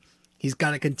Monday, he's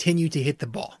got to continue to hit the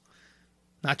ball.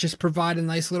 Not just provide a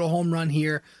nice little home run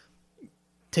here,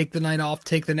 take the night off,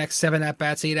 take the next 7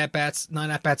 at-bats, 8 at-bats, 9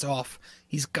 at-bats off.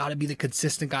 He's got to be the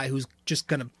consistent guy who's just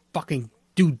going to fucking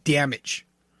do damage.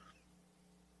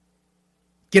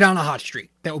 Get on a hot streak.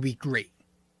 That would be great.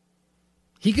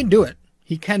 He can do it.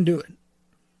 He can do it.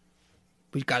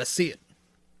 We've got to see it.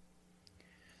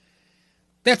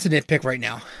 That's a nitpick right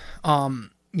now.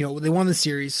 They won the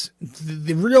series.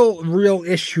 The real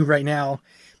issue right now,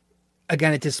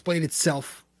 again, it displayed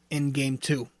itself in Game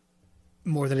 2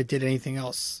 more than it did anything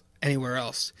else, anywhere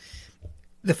else.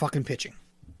 The fucking pitching.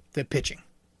 The pitching.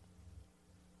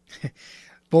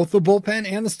 Both the bullpen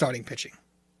and the starting pitching.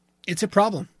 It's a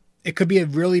problem. It could be a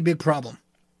really big problem.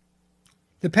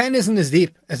 The pen isn't as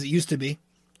deep as it used to be.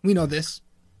 We know this.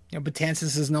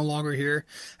 Betances is no longer here.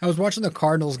 I was watching the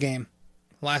Cardinals game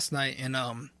last night, and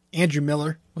Andrew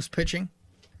Miller was pitching.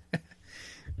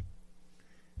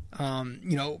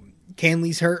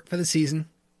 Canley's hurt for the season.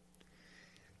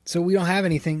 So we don't have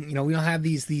anything, we don't have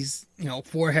these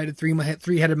four-headed,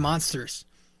 three-headed monsters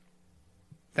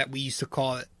that we used to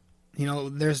call it.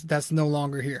 That's no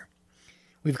longer here.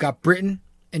 We've got Britton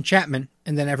and Chapman,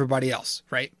 and then everybody else,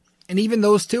 right? And even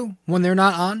those two, when they're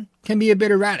not on, can be a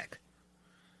bit erratic.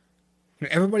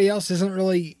 Everybody else isn't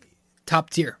really top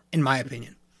tier, in my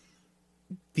opinion.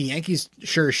 The Yankees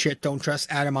sure as shit don't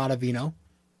trust Adam Ottavino.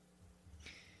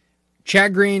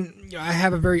 Chad Green, I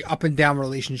have a very up and down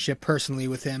relationship personally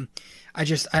with him.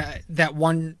 That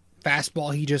one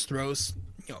fastball he just throws,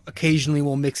 occasionally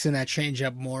we'll mix in that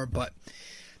changeup more, but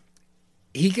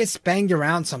he gets banged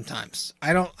around sometimes.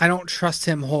 I don't trust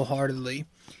him wholeheartedly.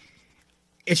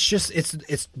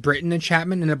 It's Britton and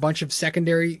Chapman and a bunch of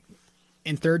secondary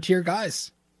and third tier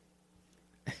guys.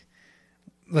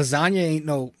 Lasagna ain't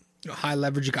no high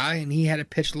leverage guy, and he had a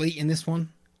pitch late in this one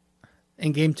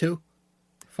in game 2.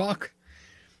 Fuck.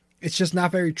 It's just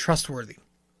not very trustworthy.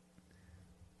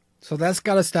 So that's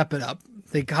got to step it up.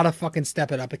 They got to fucking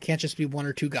step it up. It can't just be one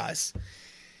or two guys.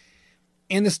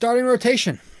 And the starting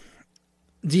rotation.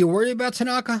 Do you worry about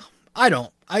Tanaka? I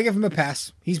don't. I give him a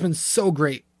pass. He's been so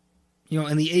great. You know,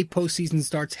 in the 8 postseason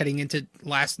starts heading into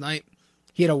last night,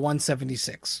 he had a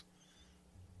 176.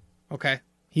 Okay?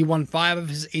 He won 5 of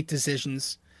his 8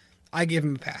 decisions. I give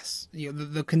him a pass. You know,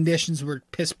 the conditions were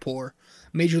piss poor.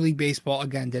 Major League Baseball,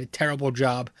 again, did a terrible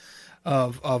job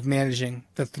of managing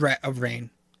the threat of rain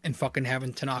and fucking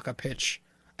having Tanaka pitch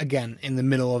again in the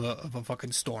middle of a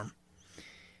fucking storm.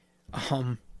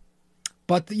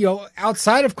 But, you know,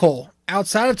 outside of Cole,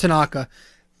 outside of Tanaka,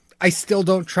 I still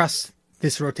don't trust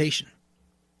this rotation.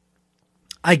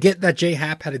 I get that J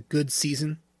Happ had a good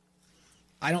season.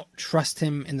 I don't trust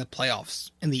him in the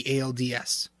playoffs, in the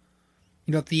ALDS.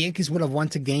 You know, if the Yankees would have won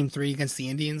to Game 3 against the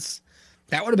Indians,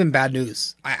 that would have been bad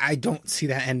news. I don't see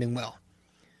that ending well.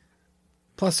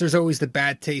 Plus, there's always the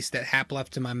bad taste that Happ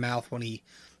left in my mouth when he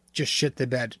just shit the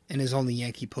bed in his only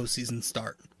Yankee postseason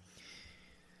start.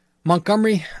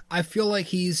 Montgomery, I feel like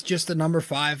he's just a number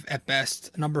 5 at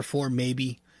best, number 4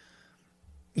 maybe.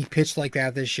 He pitched like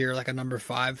that this year, like a number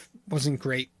 5. Wasn't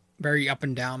great, very up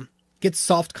and down. Gets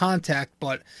soft contact,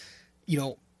 but, you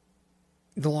know,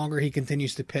 the longer he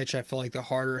continues to pitch, I feel like the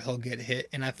harder he'll get hit,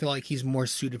 and I feel like he's more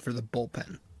suited for the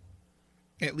bullpen,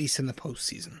 at least in the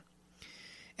postseason.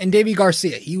 And Deivi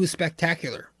Garcia, he was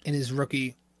spectacular in his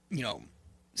rookie, you know,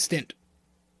 stint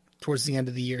towards the end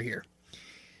of the year here.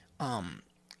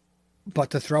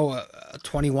 But to throw a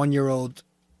 21-year-old,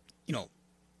 you know,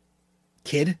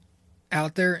 kid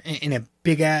out there in a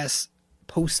big-ass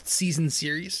postseason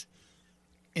series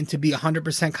and to be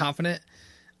 100% confident,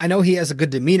 I know he has a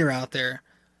good demeanor out there,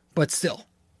 but still,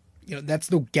 you know, that's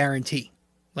no guarantee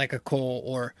like a Cole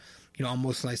or, you know,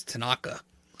 almost nice Tanaka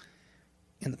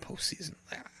in the postseason.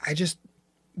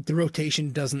 The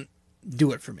rotation doesn't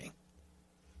do it for me.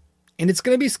 And it's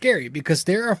going to be scary because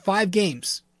there are 5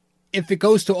 games. If it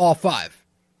goes to all 5,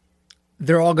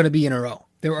 they're all going to be in a row.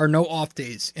 There are no off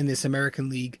days in this American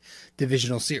League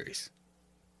divisional series.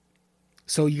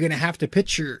 So you're going to have to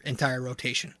pitch your entire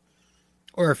rotation.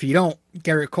 Or if you don't,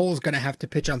 Garrett Cole is going to have to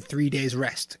pitch on 3 days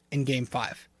rest in Game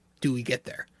 5. Do we get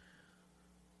there?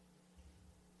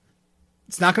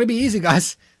 It's not going to be easy,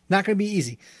 guys. Not going to be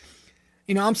easy.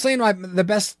 You know, I'm saying the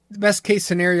best case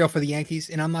scenario for the Yankees,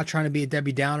 and I'm not trying to be a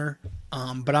Debbie Downer,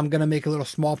 but I'm going to make a little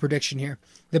small prediction here.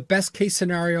 The best case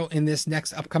scenario in this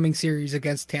next upcoming series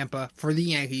against Tampa for the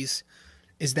Yankees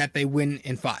is that they win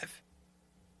in 5.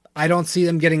 I don't see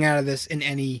them getting out of this in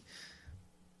any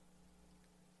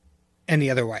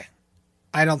other way.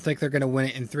 I don't think they're going to win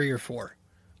it in 3 or 4.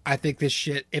 I think this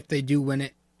shit, if they do win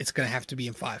it, it's going to have to be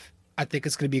in 5. I think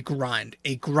it's going to be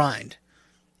a grind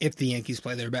if the Yankees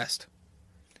play their best.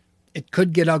 It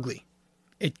could get ugly.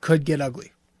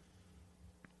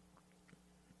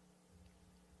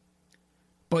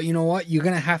 But you know what? You're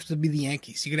going to have to be the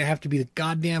Yankees. You're going to have to be the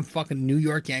goddamn fucking New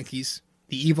York Yankees,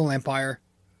 the evil empire.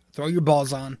 Throw your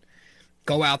balls on.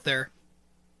 Go out there.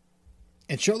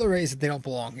 And show the Rays that they don't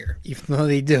belong here, even though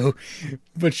they do.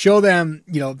 But show them,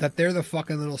 you know, that they're the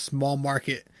fucking little small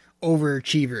market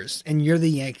overachievers. And you're the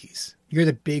Yankees. You're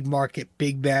the big market,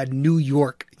 big bad New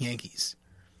York Yankees.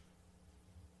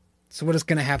 So what it's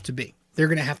going to have to be. They're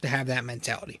going to have that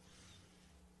mentality.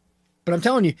 But I'm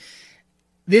telling you,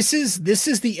 this is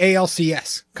the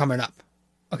ALCS coming up.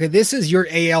 Okay, this is your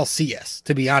ALCS,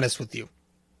 to be honest with you.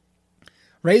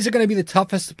 Rays are going to be the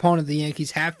toughest opponent the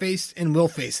Yankees have faced and will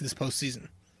face this postseason.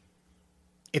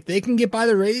 If they can get by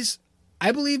the Rays,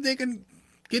 I believe they can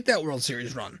get that World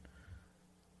Series run.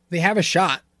 They have a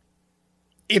shot.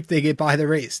 If they get by the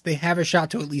Rays, they have a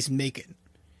shot to at least make it.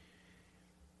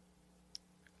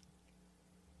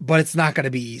 But it's not going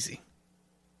to be easy.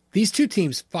 These two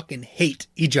teams fucking hate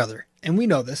each other. And we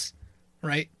know this,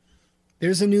 right?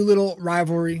 There's a new little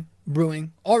rivalry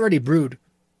brewing, already brewed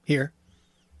here.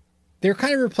 They're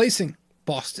kind of replacing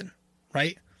Boston,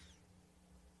 right?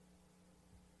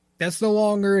 That's no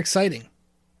longer exciting.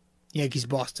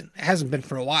 Yankees-Boston. It hasn't been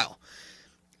for a while.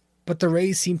 But the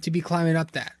Rays seem to be climbing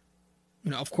up that.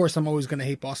 You know, of course, I'm always going to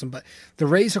hate Boston, but the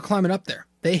Rays are climbing up there.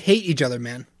 They hate each other,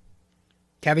 man.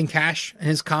 Kevin Cash and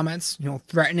his comments, you know,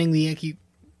 threatening the Yankee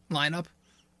lineup.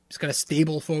 He's got a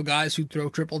stable full of guys who throw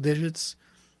triple digits.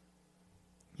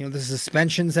 You know, the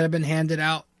suspensions that have been handed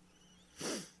out.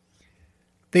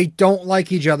 They don't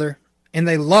like each other, and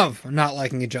they love not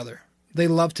liking each other. They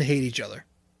love to hate each other.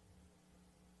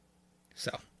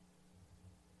 So,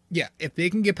 yeah, if they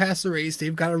can get past the Rays,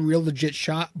 they've got a real legit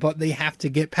shot, but they have to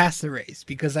get past the Rays,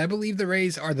 because I believe the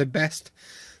Rays are the best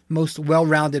most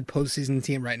well-rounded postseason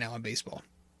team right now in baseball.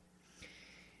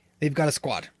 They've got a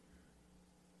squad.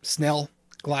 Snell,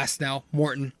 Glasnow,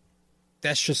 Morton.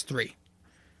 That's just 3.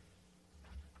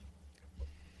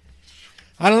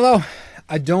 I don't know.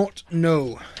 I don't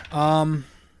know.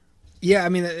 Yeah, I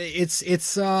mean, it's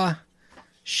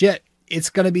shit. It's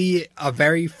going to be a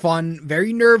very fun,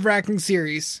 very nerve-wracking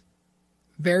series.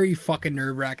 Very fucking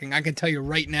nerve-wracking. I can tell you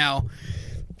right now,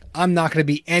 I'm not going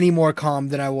to be any more calm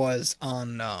than I was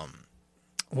on,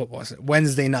 what was it?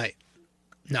 Wednesday night.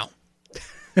 No.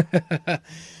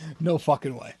 No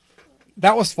fucking way.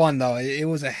 That was fun, though. It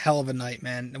was a hell of a night,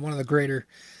 man. One of the greater...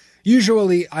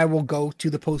 Usually, I will go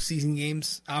to the postseason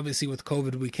games. Obviously, with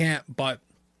COVID, we can't. But,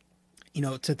 you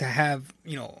know, to have,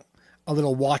 you know, a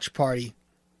little watch party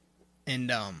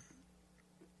and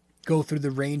go through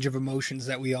the range of emotions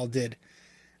that we all did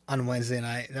on Wednesday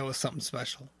night, that was something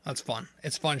special. That's fun.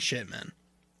 It's fun shit, man.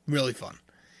 Really fun.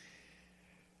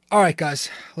 All right, guys.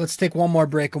 Let's take one more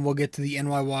break, and we'll get to the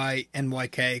NYY,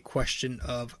 NYK question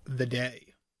of the day.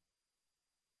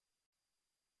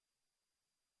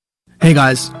 Hey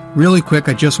guys, really quick,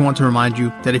 I just want to remind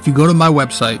you that if you go to my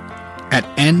website at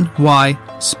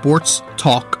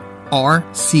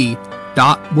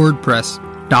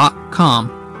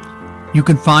nysportstalkrc.wordpress.com, you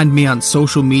can find me on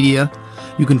social media,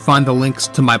 you can find the links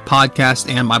to my podcast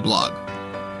and my blog.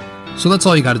 So that's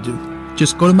all you got to do.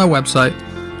 Just go to my website,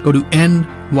 go to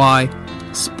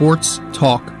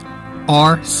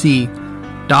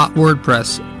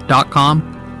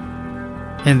nysportstalkrc.wordpress.com,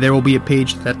 and there will be a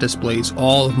page that displays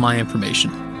all of my information.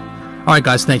 All right,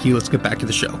 guys, thank you. Let's get back to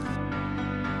the show.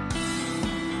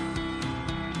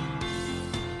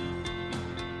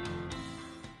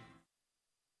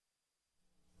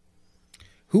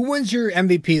 Who wins your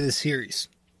MVP of the series?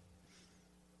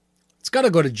 It's got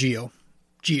to go to Gio.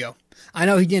 I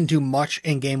know he didn't do much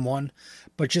in Game 1,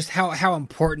 but just how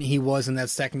important he was in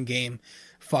that second game.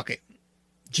 Fuck it.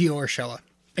 Gio Urshela.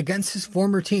 Against his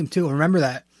former team, too. Remember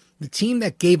that. The team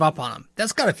that gave up on him.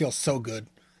 That's got to feel so good.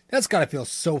 That's got to feel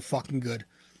so fucking good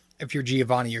if you're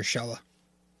Giovanni Urshela.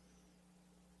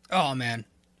 Oh, man.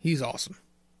 He's awesome.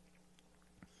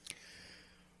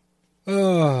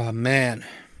 Oh, man.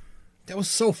 That was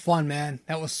so fun, man.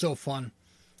 That was so fun.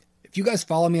 If you guys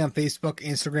follow me on Facebook,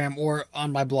 Instagram, or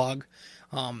on my blog,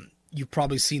 you've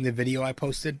probably seen the video I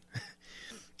posted.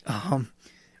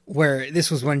 Where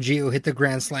this was when Gio hit the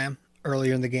grand slam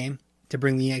earlier in the game to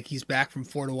bring the Yankees back from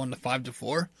 4-1 to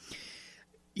 5-4.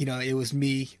 You know, it was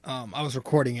me. I was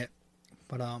recording it,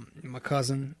 but my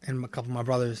cousin and a couple of my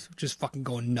brothers just fucking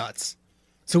going nuts.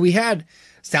 So we had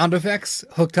sound effects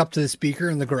hooked up to the speaker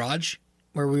in the garage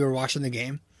where we were watching the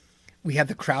game. We had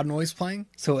the crowd noise playing,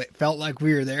 so it felt like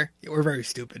we were there. We're very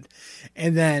stupid.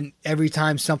 And then every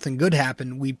time something good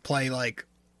happened, we'd play, like,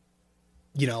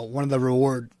 you know, one of the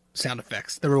reward sound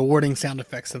effects, the rewarding sound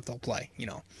effects that they'll play, you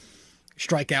know.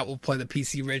 Strikeout, will play the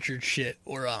PC Richards shit,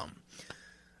 or,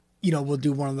 you know, we'll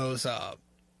do one of those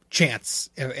chants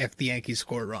if the Yankees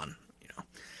score a run, you know.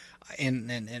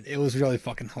 And it was really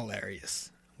fucking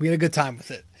hilarious. We had a good time with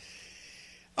it.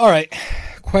 All right,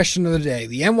 question of the day.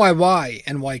 The NYY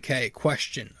NYK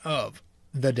question of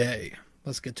the day.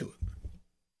 Let's get to it.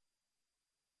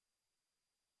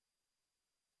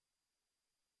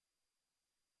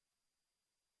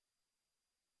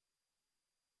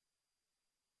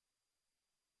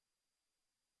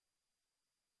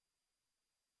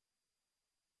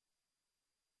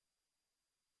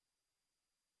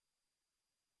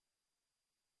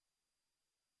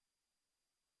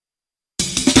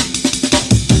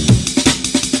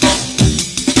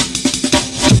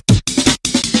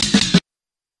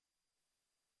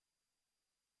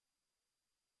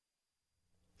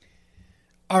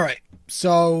 All right,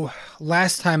 so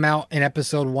last time out in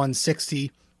episode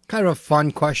 160, kind of a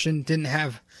fun question. Didn't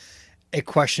have a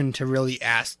question to really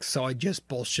ask, so I just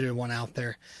bullshitted one out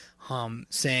there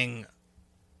saying,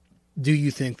 do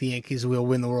you think the Yankees will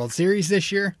win the World Series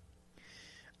this year?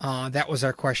 That was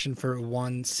our question for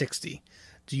 160.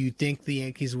 Do you think the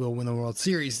Yankees will win the World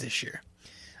Series this year?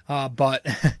 But,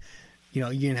 you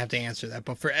know, you didn't have to answer that.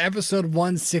 But for episode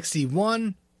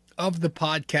 161 of the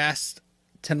podcast,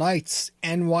 tonight's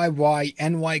NYY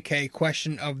NYK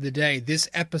question of the day. This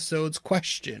episode's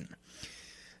question.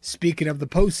 Speaking of the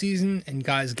postseason and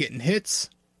guys getting hits,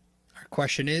 our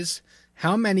question is,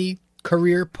 how many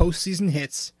career postseason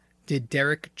hits did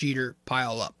Derek Jeter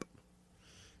pile up?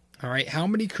 All right, how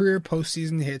many career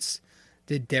postseason hits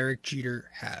did Derek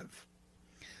Jeter have?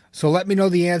 So let me know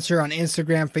the answer on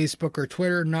Instagram, Facebook, or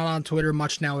Twitter. Not on Twitter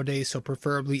much nowadays, so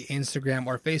preferably Instagram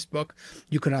or Facebook.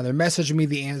 You can either message me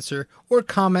the answer or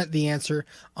comment the answer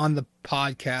on the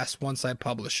podcast once I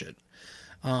publish it.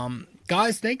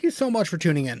 Guys, thank you so much for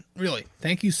tuning in. Really,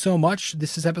 thank you so much.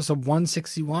 This is episode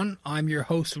 161. I'm your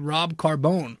host, Rob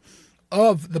Carbone,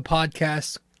 of the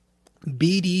podcast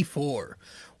BD4,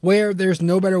 where there's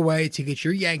no better way to get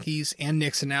your Yankees and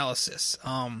Knicks analysis.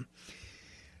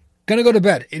 Gonna go to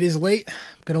bed. It is late.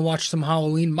 I'm gonna watch some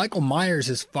Halloween. Michael Myers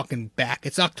is fucking back.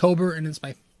 It's October, and it's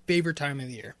my favorite time of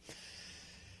the year.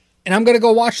 And I'm gonna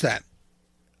go watch that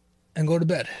and go to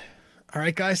bed. All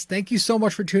right, guys, thank you so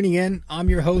much for tuning in. I'm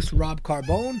your host, Rob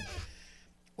Carbone,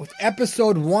 with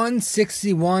episode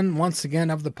 161, once again,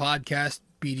 of the podcast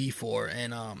BD4.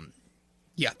 And,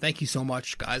 yeah, thank you so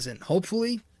much, guys. And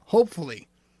hopefully,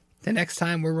 the next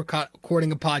time we're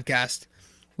recording a podcast,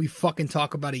 we fucking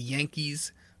talk about a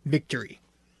Yankees victory.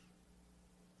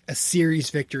 A series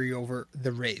victory over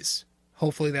the Rays.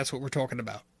 Hopefully that's what we're talking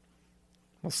about.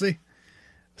 We'll see.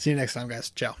 See you next time, guys.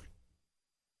 Ciao.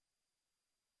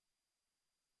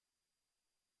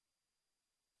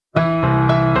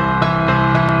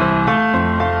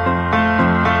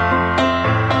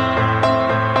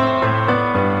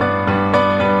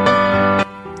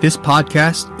 This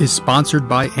podcast is sponsored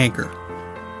by Anchor.